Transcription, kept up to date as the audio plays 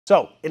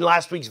So in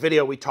last week's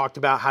video, we talked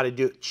about how to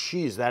do,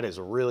 geez, that is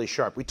really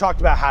sharp. We talked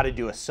about how to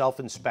do a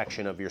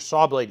self-inspection of your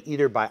saw blade,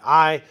 either by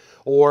eye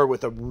or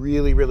with a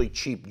really, really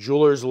cheap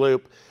jeweler's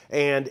loupe.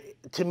 And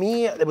to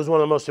me, it was one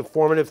of the most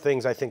informative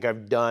things I think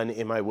I've done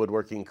in my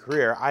woodworking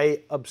career.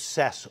 I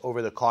obsess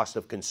over the cost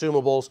of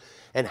consumables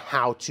and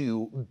how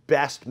to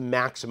best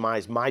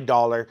maximize my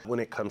dollar when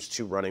it comes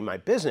to running my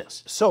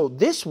business. So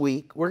this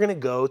week, we're gonna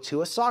go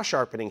to a saw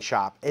sharpening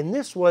shop, and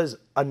this was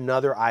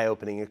another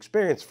eye-opening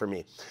experience for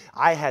me.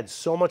 I had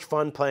so much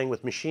fun playing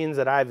with machines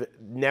that I've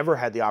never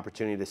had the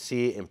opportunity to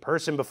see in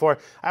person before.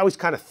 I always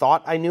kind of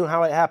thought I knew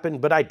how it happened,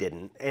 but I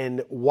didn't.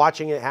 And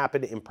watching it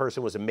happen in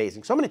person was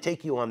amazing. So I'm gonna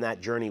take you on that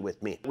journey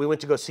with me. We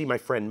went to go see my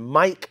friend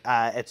Mike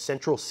at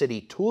Central City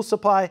Tool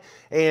Supply,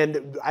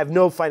 and I have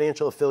no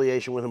financial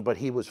affiliation with him, but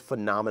he was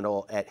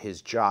phenomenal at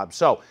his job.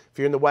 So if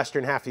you're in the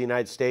western half of the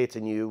United States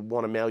and you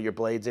wanna mail your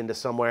blades into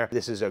somewhere,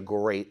 this is a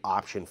great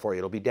option for you.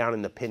 It'll be down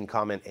in the pinned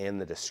comment and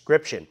the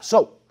description.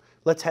 So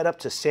let's head up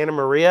to Santa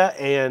Maria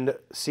and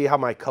see how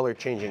my color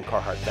changing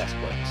Carhartt vest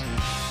works.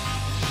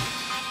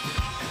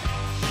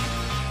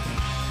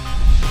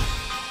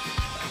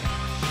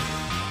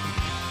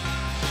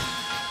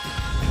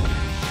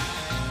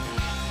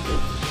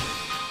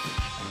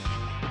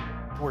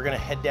 We're gonna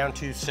head down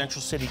to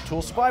Central City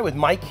Tool Supply with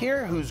Mike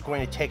here, who's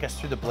going to take us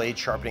through the blade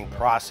sharpening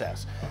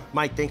process.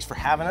 Mike, thanks for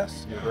having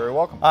us. You're very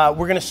welcome.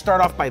 We're gonna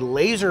start off by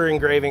laser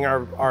engraving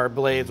our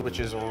blades, which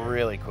is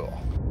really cool.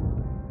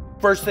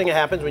 First thing that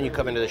happens when you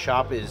come into the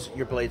shop is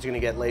your blade's gonna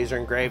get laser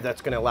engraved.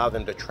 That's gonna allow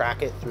them to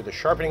track it through the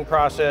sharpening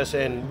process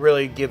and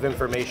really give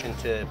information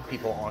to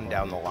people on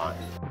down the line.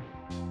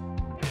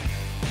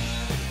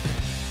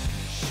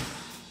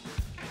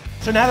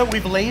 So now that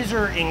we've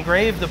laser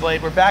engraved the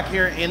blade, we're back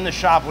here in the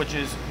shop, which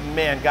is,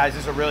 man, guys,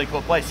 this is a really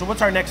cool place. So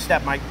what's our next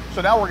step, Mike?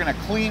 So now we're gonna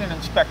clean and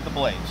inspect the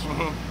blades.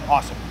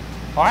 Awesome.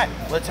 All right,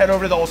 let's head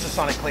over to the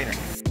ultrasonic cleaner.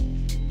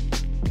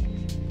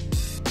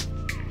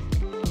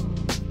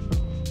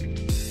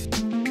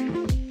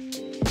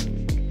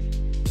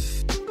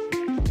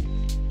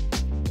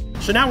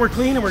 So now we're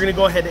clean and we're gonna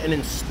go ahead and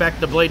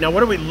inspect the blade. Now,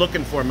 what are we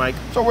looking for, Mike?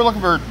 So we're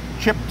looking for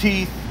chipped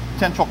teeth,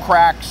 potential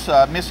cracks,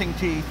 missing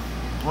teeth,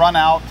 run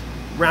out.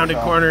 Rounded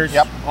corners,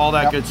 yep, all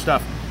that good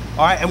stuff.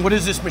 All right, and what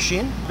is this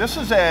machine? This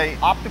is a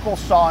optical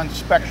saw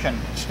inspection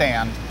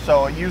stand.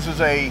 So it uses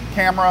a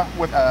camera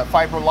with a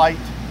fiber light,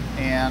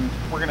 and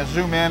we're gonna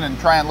zoom in and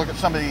try and look at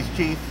some of these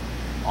teeth.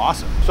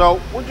 Awesome.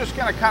 So we're just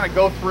gonna kind of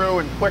go through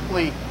and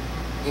quickly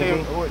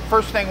see.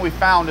 First thing we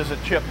found is a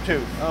chipped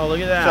tooth. Oh, look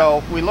at that.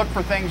 So we look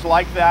for things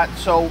like that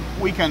so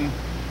we can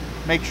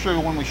make sure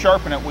when we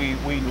sharpen it, we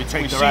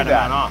take the see right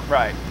that. amount off.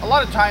 Right. A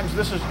lot of times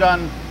this is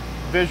done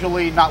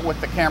visually, not with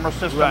the camera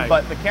system, right,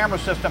 but the camera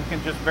system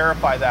can just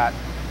verify that.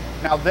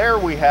 Now there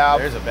we have...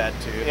 There's a bad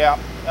tooth. Yeah.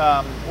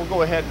 We'll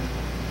go ahead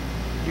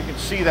and you can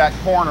see that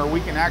corner.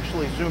 We can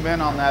actually zoom in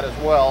on that as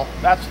well.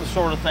 That's the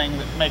sort of thing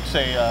that makes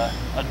a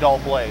dull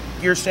blade.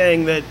 You're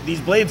saying that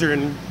these blades are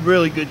in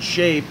really good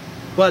shape,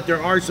 but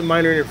there are some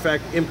minor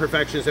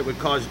imperfections that would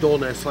cause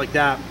dullness like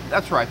that.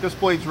 That's right. This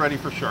blade's ready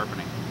for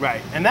sharpening.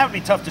 Right, and that would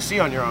be tough to see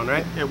on your own,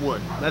 right? It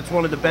would. That's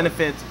one of the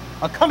benefits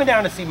of coming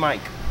down to see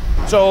Mike.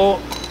 So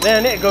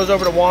then it goes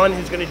over to Juan,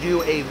 who's gonna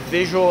do a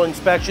visual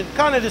inspection,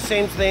 kind of the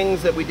same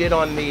things that we did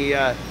on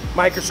the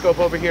microscope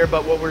over here,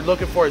 but what we're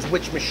looking for is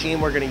which machine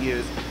we're gonna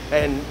use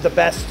and the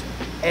best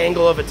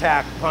angle of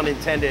attack, pun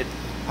intended,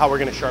 how we're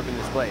gonna sharpen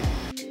this blade.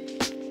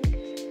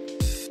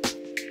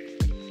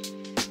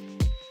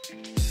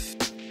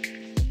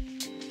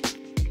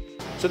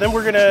 So then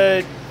we're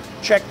gonna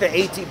check the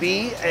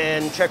ATB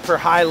and check for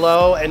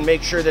high-low and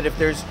make sure that if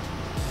there's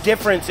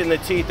difference in the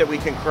teeth that we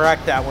can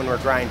correct that when we're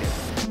grinding.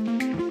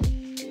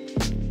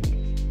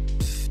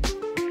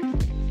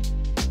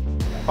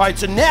 All right,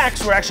 so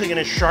next we're actually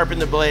gonna sharpen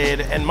the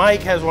blade, and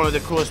Mike has one of the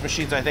coolest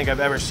machines I think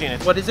I've ever seen.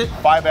 What is it?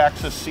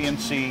 5-axis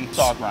CNC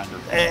saw grinder.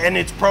 And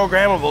it's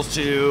programmable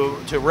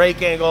to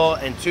rake angle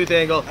and tooth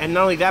angle, and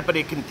not only that, but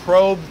it can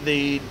probe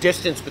the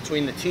distance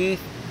between the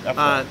teeth.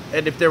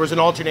 And if there was an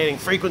alternating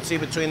frequency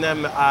between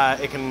them,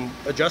 it can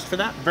adjust for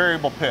that?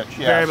 Variable pitch,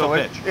 yeah. Variable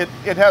pitch.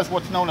 It has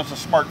what's known as a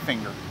smart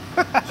finger.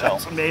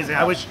 That's amazing.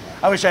 I wish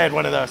I had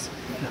one of those.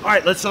 All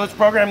right, let's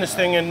program this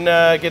thing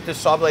and get this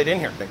saw blade in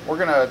here. We're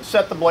gonna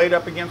set the blade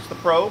up against the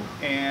probe,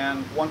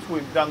 and once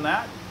we've done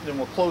that, then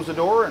we'll close the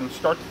door and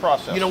start the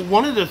process. You know,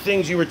 one of the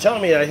things you were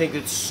telling me that I think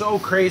is so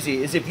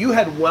crazy is if you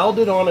had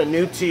welded on a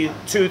new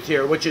tooth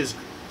here, which is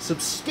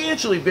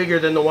substantially bigger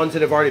than the ones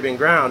that have already been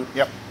ground,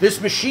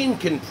 this machine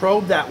can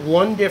probe that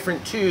one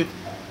different tooth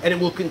and it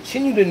will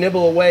continue to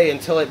nibble away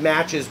until it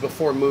matches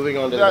before moving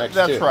on to the next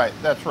tooth. That's right,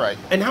 that's right.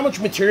 And how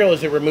much material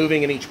is it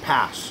removing in each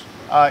pass?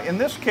 In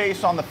this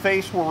case, on the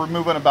face, we're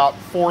removing about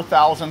 4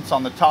 thousandths,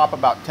 on the top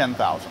about 10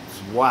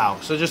 thousandths. Wow,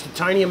 so just a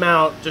tiny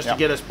amount just to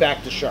get us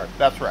back to sharp.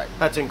 That's right.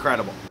 That's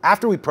incredible.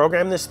 After we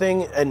programmed this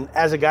thing, and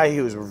as a guy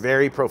who was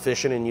very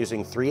proficient in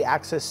using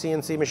 3-axis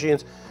CNC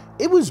machines,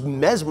 it was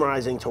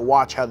mesmerizing to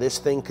watch how this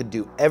thing could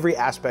do every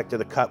aspect of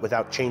the cut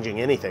without changing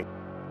anything.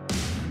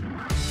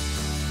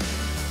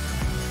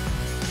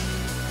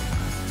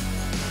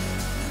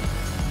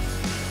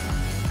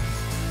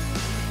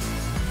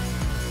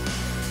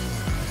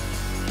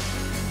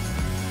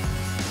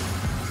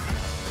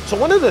 So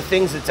one of the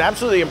things that's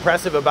absolutely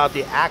impressive about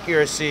the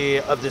accuracy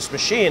of this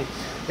machine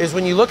is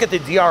when you look at the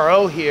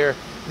DRO here,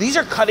 these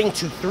are cutting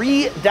to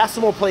 3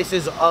 decimal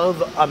places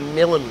of a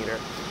millimeter.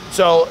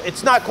 So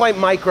it's not quite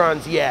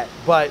microns yet,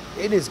 but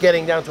it is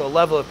getting down to a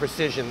level of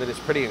precision that is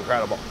pretty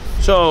incredible.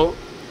 So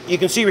you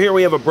can see here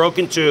we have a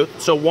broken tooth.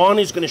 So Juan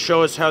is going to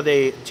show us how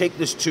they take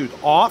this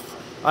tooth off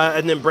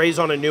and then braze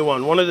on a new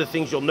one. One of the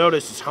things you'll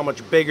notice is how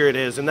much bigger it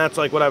is, and that's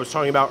like what I was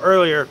talking about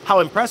earlier, how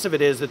impressive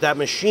it is that that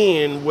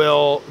machine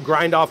will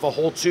grind off a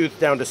whole tooth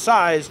down to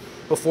size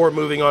before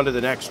moving on to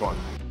the next one.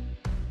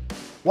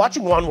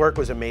 Watching Juan work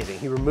was amazing.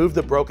 He removed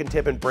the broken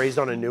tip and brazed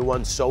on a new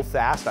one so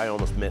fast I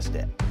almost missed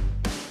it.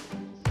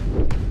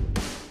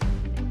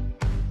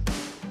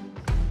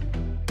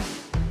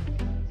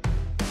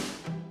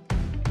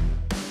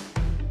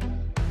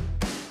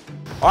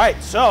 All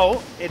right,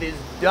 so it is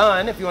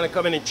done. If you want to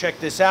come in and check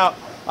this out,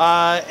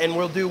 and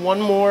we'll do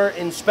one more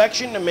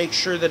inspection to make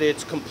sure that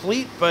it's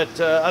complete, but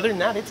other than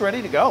that, it's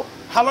ready to go.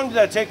 How long did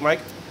that take,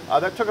 Mike?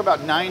 That took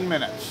about 9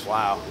 minutes.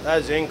 Wow, that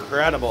is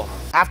incredible.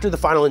 After the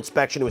final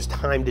inspection, it was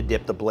time to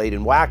dip the blade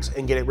in wax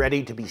and get it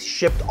ready to be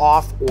shipped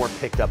off or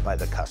picked up by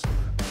the customer.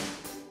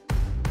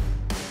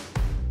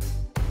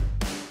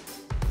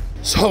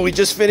 So we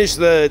just finished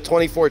the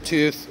 24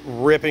 tooth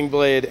ripping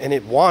blade, and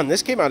it won.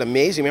 This came out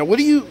amazing, man. What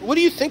do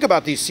you think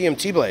about these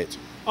CMT blades?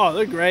 Oh,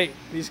 they're great.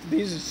 These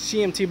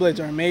CMT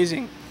blades are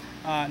amazing.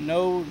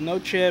 No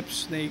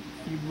chips. They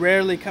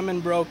rarely come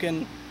in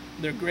broken.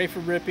 They're great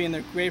for ripping.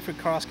 They're great for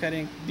cross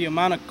cutting. The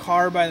amount of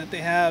carbide that they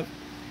have,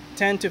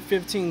 10 to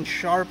 15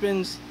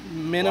 sharpens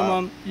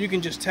minimum. Wow. You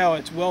can just tell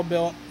it's well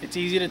built. It's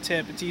easy to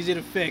tip. It's easy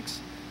to fix.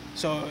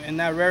 So in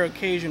that rare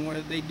occasion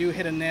where they do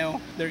hit a nail,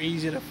 they're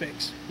easy to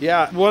fix.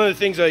 Yeah, one of the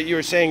things that you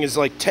were saying is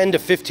like 10 to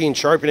 15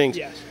 sharpenings.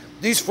 Yes.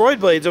 These Freud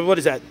blades, what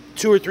is that,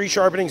 2 or 3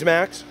 sharpenings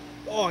max?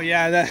 Oh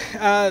yeah,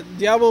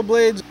 Diablo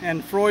blades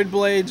and Freud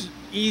blades,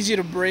 easy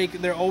to break.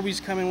 They're always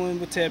coming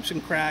with tips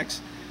and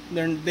cracks.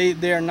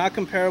 They are not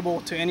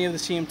comparable to any of the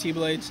CMT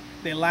blades.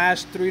 They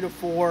last 3 to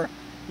 4,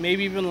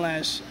 maybe even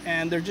less,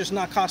 and they're just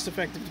not cost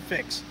effective to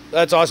fix.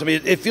 That's awesome.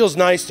 It feels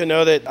nice to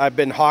know that I've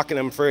been hawking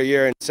them for a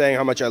year and saying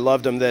how much I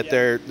loved them, that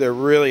they're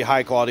really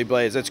high quality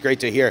blades. That's great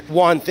to hear.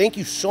 Juan, thank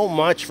you so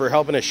much for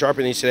helping us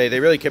sharpen these today. They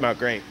really came out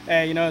great.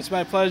 Hey, you know, it's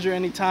my pleasure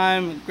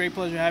anytime. Great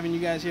pleasure having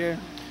you guys here.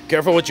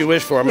 Careful what you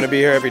wish for. I'm going to be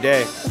here every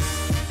day.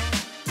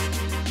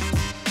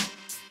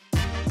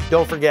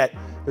 Don't forget,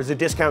 there's a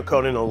discount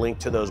code and a link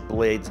to those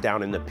blades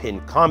down in the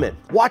pinned comment.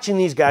 Watching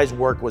these guys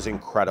work was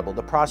incredible.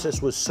 The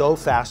process was so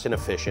fast and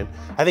efficient.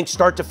 I think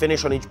start to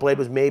finish on each blade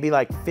was maybe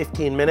like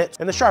 15 minutes,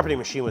 and the sharpening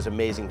machine was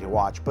amazing to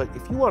watch. But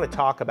if you want to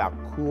talk about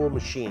cool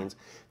machines,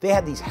 they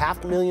had these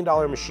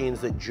 $500,000 machines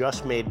that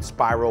just made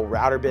spiral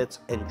router bits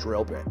and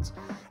drill bits.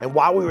 And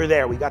while we were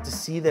there, we got to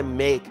see them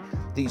make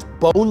these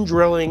bone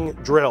drilling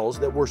drills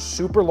that were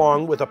super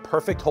long with a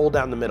perfect hole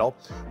down the middle.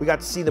 We got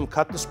to see them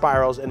cut the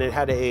spirals, and it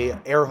had a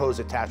air hose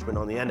attachment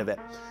on the end of it.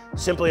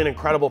 Simply an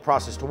incredible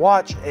process to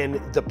watch, and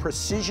the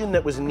precision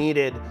that was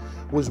needed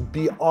was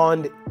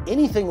beyond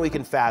anything we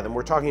can fathom.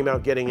 We're talking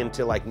about getting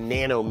into like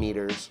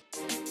nanometers.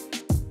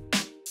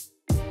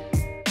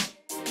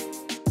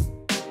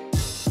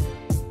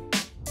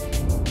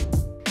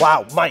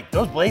 Wow, Mike,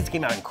 those blades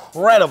came out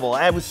incredible.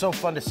 It was so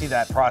fun to see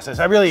that process.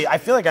 I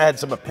feel like I had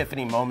some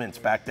epiphany moments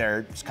back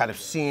there, just kind of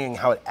seeing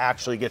how it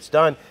actually gets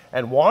done.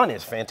 And Juan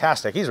is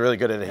fantastic. He's really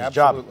good at his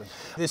job.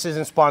 This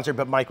isn't sponsored,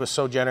 but Mike was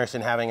so generous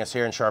in having us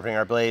here and sharpening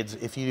our blades.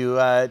 If you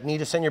need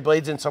to send your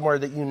blades in somewhere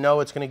that you know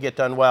it's going to get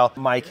done well,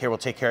 Mike here will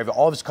take care of it.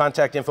 All of his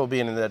contact info will be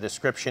in the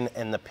description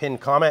and the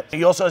pinned comment.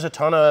 He also has a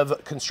ton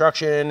of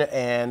construction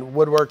and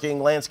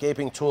woodworking,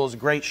 landscaping tools.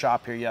 Great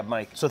shop here you have,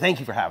 Mike. So thank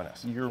you for having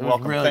us. You're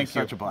welcome. Really thank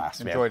you. Such a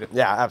blast, man. Enjoyed it.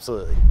 Yeah,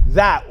 absolutely.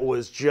 That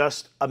was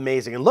just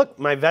amazing. And look,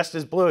 my vest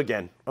is blue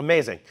again.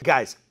 Amazing.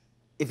 Guys,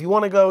 if you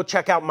want to go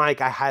check out Mike,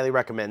 I highly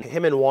recommend.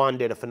 Him and Juan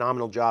did a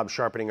phenomenal job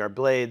sharpening our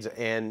blades,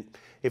 and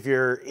if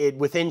you're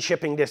within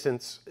shipping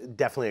distance,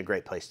 definitely a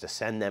great place to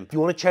send them. If you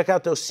want to check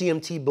out those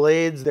CMT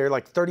blades, they're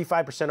like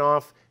 35%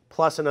 off,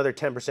 plus another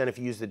 10% if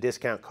you use the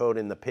discount code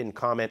in the pinned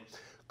comment.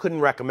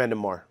 Couldn't recommend them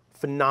more.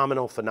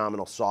 Phenomenal,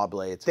 phenomenal saw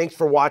blades. Thanks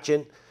for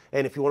watching,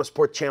 and if you want to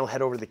support the channel,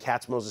 head over to the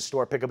Katz-Moses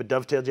store, pick up a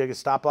dovetail jig, a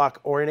stop block,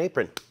 or an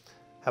apron.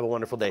 Have a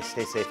wonderful day.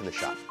 Stay safe in the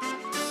shop.